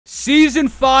Season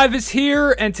 5 is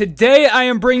here, and today I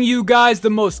am bringing you guys the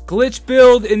most glitch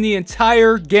build in the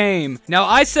entire game. Now,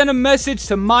 I sent a message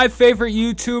to my favorite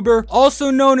YouTuber, also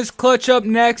known as Clutch Up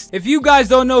Next. If you guys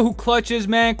don't know who Clutch is,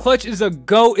 man, Clutch is a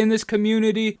GOAT in this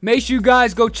community. Make sure you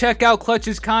guys go check out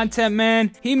Clutch's content,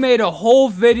 man. He made a whole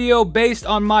video based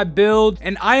on my build,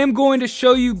 and I am going to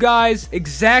show you guys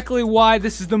exactly why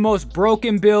this is the most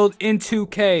broken build in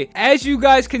 2K. As you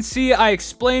guys can see, I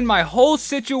explained my whole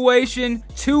situation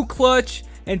to Clutch,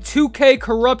 and 2K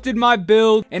corrupted my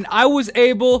build, and I was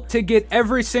able to get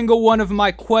every single one of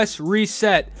my quests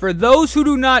reset. For those who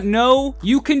do not know,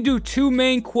 you can do 2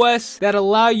 main quests that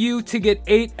allow you to get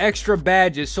 8 extra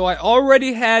badges. So I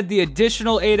already had the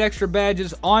additional 8 extra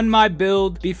badges on my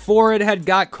build before it had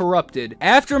got corrupted.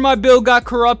 After my build got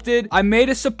corrupted, I made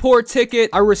a support ticket,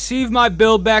 I received my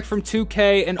build back from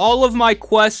 2K, and all of my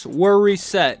quests were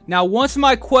reset. Now, once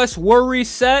my quests were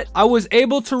reset, I was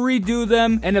able to redo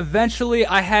them, and eventually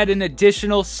I had an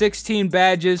additional 16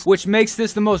 badges, which makes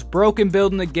this the most broken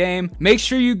build in the game. Make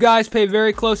sure you guys pay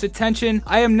very close attention.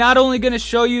 I am not only going to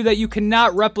show you that you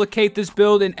cannot replicate this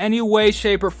build in any way,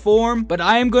 shape, or form, but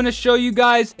I am going to show you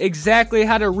guys exactly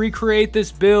how to recreate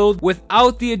this build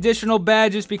without the additional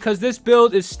badges, because this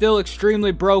build is still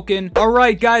extremely broken.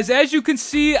 Alright guys, as you can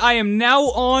see, I am now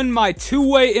on my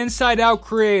 2-way inside out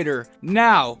creator.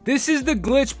 Now, this is the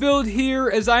glitch build here,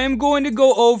 as I am going to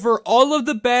go over all of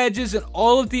the badges and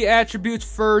all of the attributes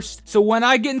first. So when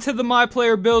I get into the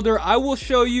MyPLAYER builder, I will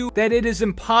show you that it is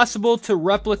impossible to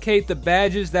replicate the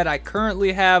badges that I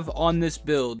currently have on this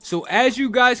build. So as you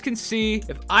guys can see,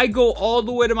 if I go all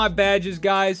the way to my badges,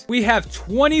 guys, we have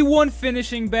 21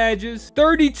 finishing badges,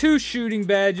 32 shooting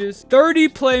badges, 30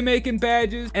 playmaking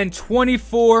badges, and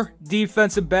 24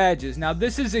 defensive badges. Now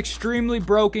this is extremely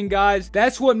broken, guys.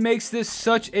 That's what makes this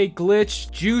such a glitch,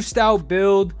 juiced out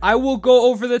build. I will go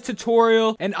over the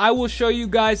tutorial and I will show you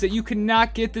guys that you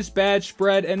cannot get this badge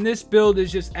spread, and this build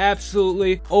is just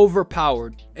absolutely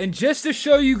overpowered. And just to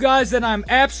show you guys that I'm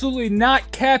absolutely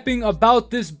not capping about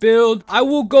this build, I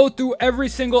will go through every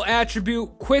single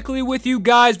attribute quickly with you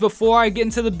guys before I get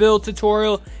into the build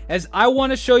tutorial, as I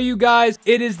want to show you guys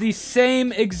it is the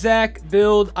same exact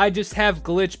build, I just have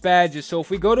glitch badges. So if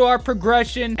we go to our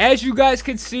progression, as you guys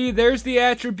can see, there's the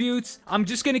attributes. I'm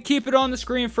just going to keep it on the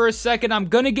screen for a second. I'm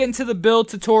going to get into the build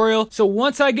tutorial. So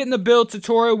once I get in the build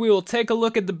tutorial, we will take a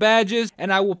look at the badges,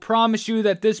 and I will promise you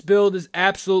that this build is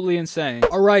absolutely insane.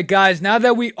 Alright guys, now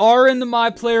that we are in the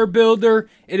MyPLAYER builder,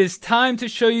 it is time to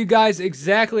show you guys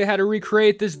exactly how to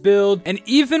recreate this build. And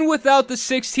even without the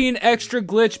 16 extra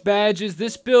glitch badges,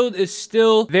 this build is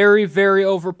still very, very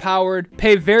overpowered.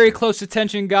 Pay very close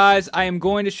attention, guys. I am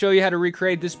going to show you how to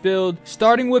recreate this build.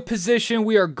 Starting with position,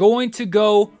 we are going to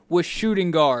go with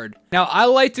shooting guard. Now, I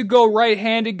like to go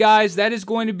right-handed, guys. That is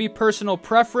going to be personal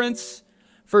preference.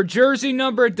 For jersey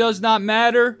number, it does not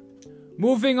matter.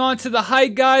 Moving on to the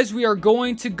height, guys, we are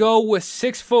going to go with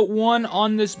 6'1"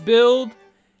 on this build.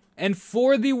 And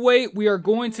for the weight, we are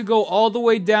going to go all the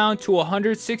way down to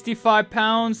 165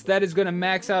 pounds. That is going to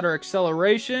max out our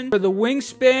acceleration. For the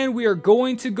wingspan, we are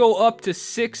going to go up to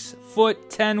 6'10"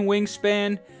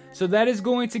 wingspan. So that is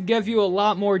going to give you a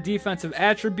lot more defensive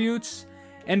attributes.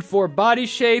 And for body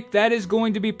shape, that is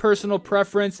going to be personal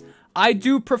preference. I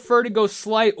do prefer to go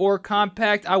slight or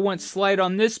compact. I went slight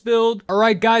on this build.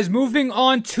 Alright guys, moving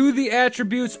on to the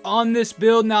attributes on this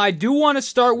build. Now I do want to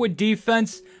start with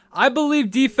defense. I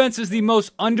believe defense is the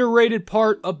most underrated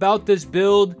part about this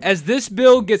build, as this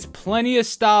build gets plenty of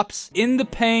stops in the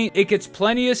paint. It gets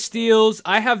plenty of steals.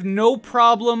 I have no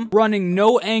problem running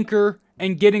no anchor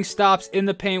and getting stops in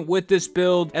the paint with this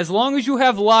build. As long as you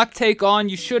have lock take on,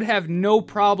 you should have no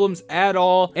problems at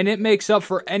all, and it makes up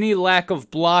for any lack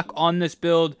of block on this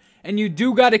build. And you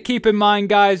do got to keep in mind,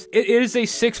 guys, it is a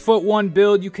 6'1"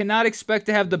 build. You cannot expect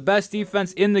to have the best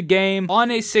defense in the game on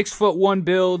a 6'1"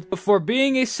 build. But for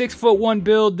being a 6'1"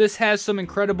 build, this has some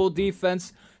incredible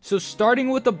defense. So starting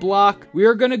with the block, we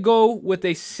are going to go with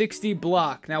a 60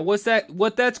 block. Now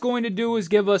what that's going to do is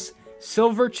give us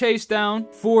silver chase down.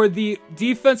 For the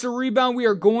defensive rebound, we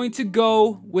are going to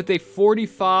go with a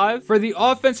 45. For the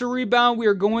offensive rebound, we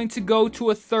are going to go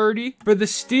to a 30. For the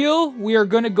steal, we are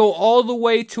going to go all the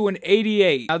way to an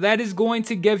 88. Now that is going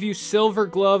to give you silver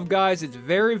glove, guys. It's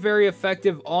very, very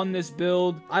effective on this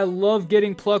build. I love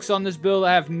getting plucks on this build.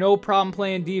 I have no problem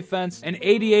playing defense. An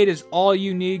 88 is all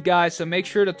you need, guys, so make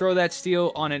sure to throw that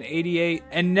steal on an 88.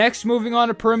 And next, moving on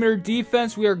to perimeter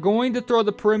defense, we are going to throw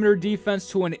the perimeter defense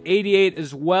to an 88. 88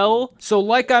 as well. So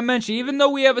like I mentioned, even though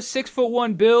we have a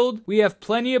 6'1" build, we have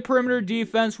plenty of perimeter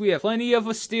defense, we have plenty of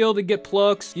a steal to get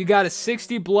plucks, you got a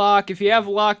 60 block. If you have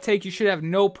lock take, you should have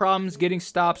no problems getting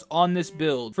stops on this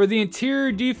build. For the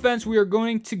interior defense, we are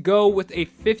going to go with a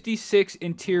 56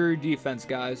 interior defense,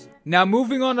 guys. Now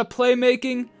moving on to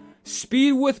playmaking,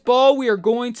 speed with ball, we are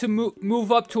going to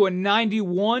move up to a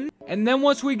 91. And then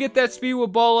once we get that speed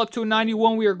with ball up to a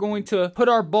 91, we are going to put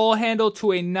our ball handle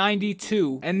to a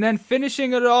 92. And then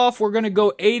finishing it off, we're going to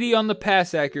go 80 on the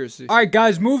pass accuracy. Alright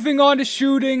guys, moving on to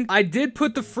shooting. I did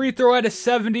put the free throw at a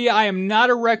 70. I am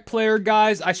not a rec player,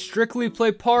 guys. I strictly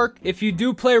play park. If you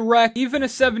do play rec, even a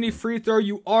 70 free throw,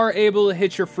 you are able to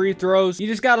hit your free throws. You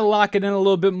just got to lock it in a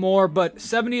little bit more, but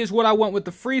 70 is what I went with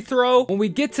the free throw. When we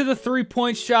get to the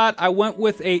 3-point shot, I went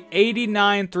with a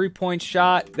 89 3-point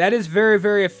shot. That is very,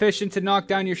 very efficient to knock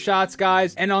down your shots,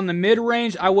 guys. And on the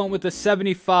mid-range, I went with a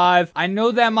 75. I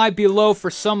know that might be low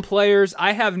for some players.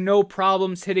 I have no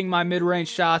problems hitting my mid-range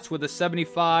shots with a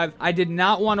 75. I did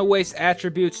not want to waste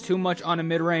attributes too much on a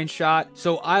mid-range shot,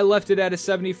 so I left it at a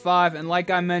 75. And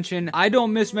like I mentioned, I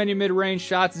don't miss many mid-range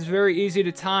shots. It's very easy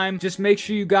to time. Just make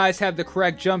sure you guys have the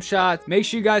correct jump shot. Make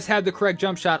sure you guys have the correct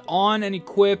jump shot on and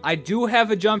equipped. I do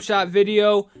have a jump shot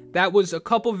video. That was a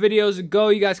couple videos ago.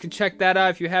 You guys can check that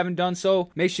out if you haven't done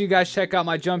so. Make sure you guys check out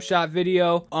my jump shot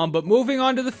video. But moving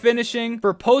on to the finishing.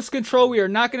 For post control, we are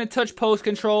not going to touch post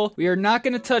control. We are not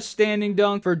going to touch standing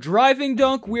dunk. For driving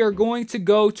dunk, we are going to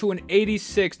go to an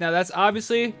 86. Now, that's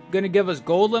obviously going to give us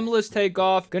gold limitless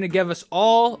takeoff. Going to give us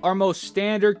all our most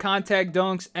standard contact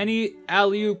dunks. Any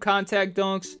alley-oop contact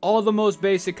dunks. All the most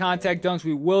basic contact dunks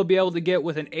we will be able to get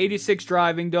with an 86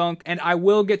 driving dunk. And I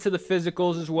will get to the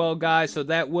physicals as well, guys. So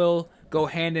that will go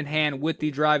hand in hand with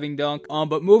the driving dunk.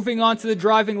 But moving on to the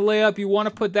driving layup, you want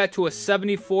to put that to a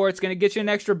 74. It's going to get you an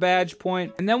extra badge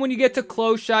point. And then when you get to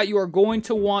close shot, you are going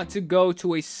to want to go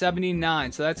to a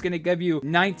 79. So that's going to give you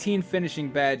 19 finishing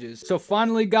badges. So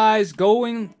finally, guys,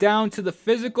 going down to the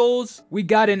physicals, we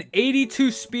got an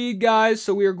 82 speed, guys.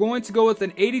 So we are going to go with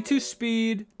an 82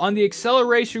 speed. On the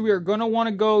acceleration, we are going to want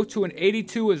to go to an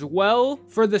 82 as well.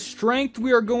 For the strength,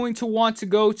 we are going to want to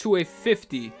go to a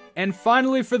 50. And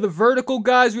finally, for the vertical,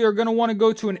 guys, we are going to want to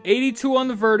go to an 82 on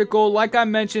the vertical. Like I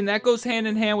mentioned, that goes hand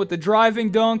in hand with the driving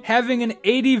dunk. Having an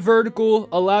 80 vertical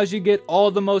allows you to get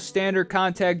all the most standard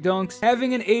contact dunks.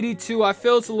 Having an 82, I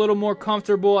feel it's a little more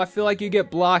comfortable. I feel like you get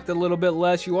blocked a little bit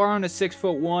less. You are on a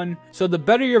 6'1". So the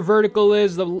better your vertical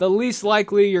is, the least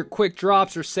likely your quick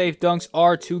drops or safe dunks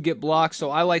are to get blocked. So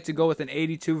I like to go with an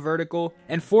 82 vertical.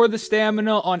 And for the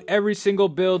stamina, on every single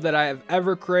build that I have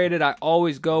ever created, I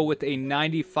always go with a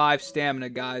 95 stamina,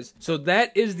 guys. So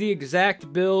that is the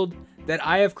exact build that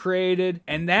I have created,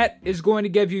 and that is going to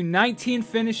give you 19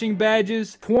 finishing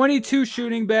badges, 22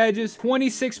 shooting badges,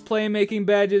 26 playmaking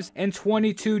badges, and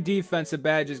 22 defensive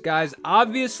badges, guys.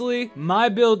 Obviously, my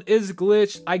build is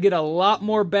glitched. I get a lot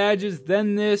more badges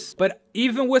than this, but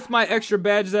even with my extra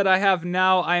badges that I have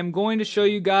now, I am going to show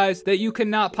you guys that you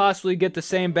cannot possibly get the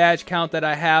same badge count that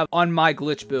I have on my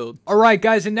glitch build. Alright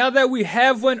guys, and now that we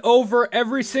have went over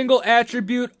every single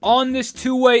attribute on this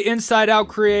two-way inside-out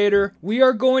creator, we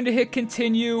are going to hit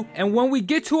continue. And when we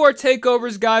get to our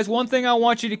takeovers, guys, one thing I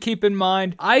want you to keep in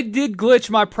mind, I did glitch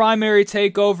my primary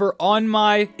takeover on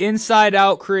my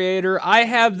inside-out creator. I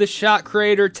have the shot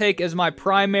creator take as my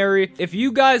primary. If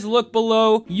you guys look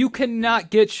below, you cannot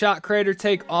get shot creator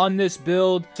take on this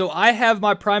build. So I have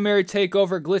my primary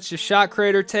takeover glitch to shot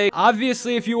creator take.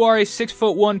 Obviously, if you are a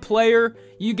 6'1" player,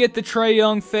 you get the Trae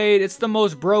Young fade. It's the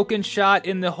most broken shot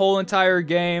in the whole entire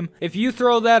game. If you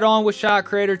throw that on with shot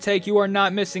creator take, you are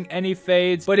not missing any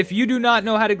fades. But if you do not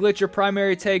know how to glitch your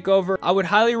primary takeover, I would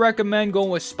highly recommend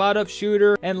going with spot up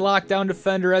shooter and lockdown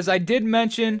defender. As I did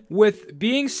mention, with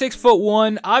being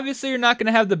 6'1", obviously you're not going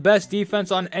to have the best defense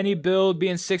on any build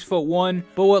being 6'1",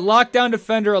 but what lockdown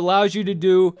defender allows you to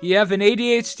do, you have an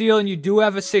 88 steal and you do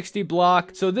have a 60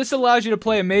 block. So this allows you to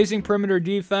play amazing perimeter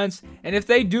defense. And if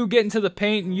they do get into the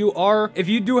paint, and if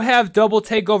you do have double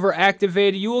takeover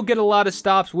activated, you will get a lot of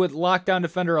stops with lockdown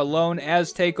defender alone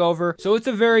as takeover. So it's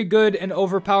a very good and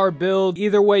overpowered build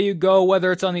either way you go,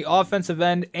 whether it's on the offensive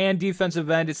end and defensive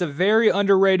end. It's a very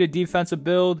underrated defensive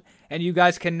build, and you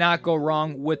guys cannot go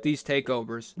wrong with these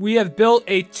takeovers. We have built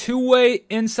a two-way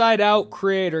inside-out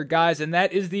creator, guys, and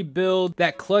that is the build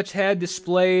that Clutch had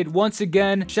displayed. Once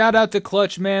again, shout out to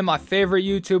Clutch, man, my favorite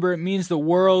YouTuber. It means the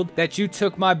world that you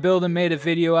took my build and made a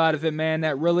video out of it, man.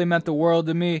 That really meant the world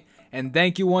to me, and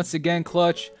thank you once again,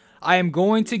 Clutch. I am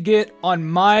going to get on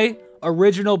my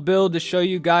original build to show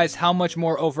you guys how much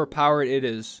more overpowered it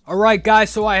is. Alright guys,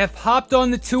 so I have hopped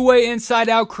on the two-way inside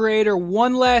out creator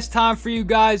one last time for you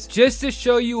guys, just to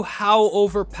show you how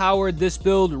overpowered this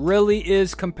build really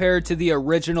is compared to the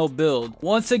original build.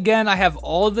 Once again, I have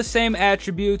all the same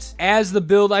attributes as the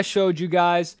build I showed you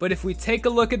guys, but if we take a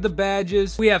look at the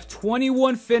badges, we have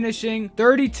 21 finishing,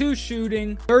 32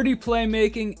 shooting, 30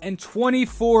 playmaking, and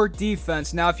 24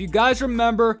 defense. Now, if you guys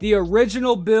remember, the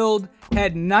original build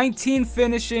had 19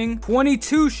 finishing,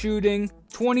 22 shooting,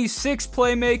 26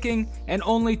 playmaking, and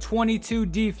only 22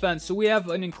 defense. So we have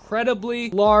an incredibly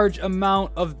large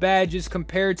amount of badges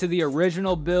compared to the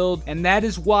original build, and that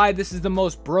is why this is the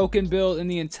most broken build in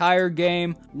the entire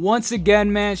game. Once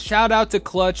again, man, shout out to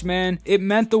Clutch, man. It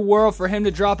meant the world for him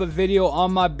to drop a video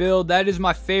on my build. That is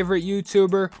my favorite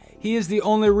YouTuber. He is the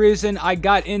only reason I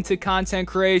got into content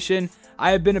creation.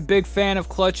 I have been a big fan of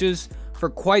Clutch's for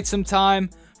quite some time.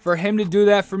 For him to do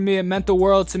that for me, it meant the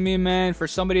world to me, man. For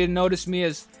somebody to notice me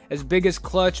as big as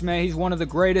Clutch, man. He's one of the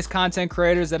greatest content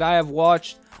creators that I have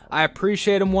watched. I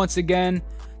appreciate him once again.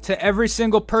 To every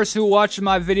single person who watches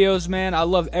my videos, man, I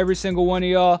love every single one of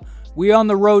y'all. We on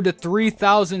the road to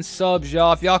 3,000 subs,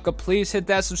 y'all. If y'all could please hit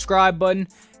that subscribe button.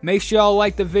 Make sure y'all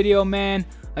like the video, man.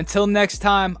 Until next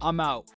time, I'm out.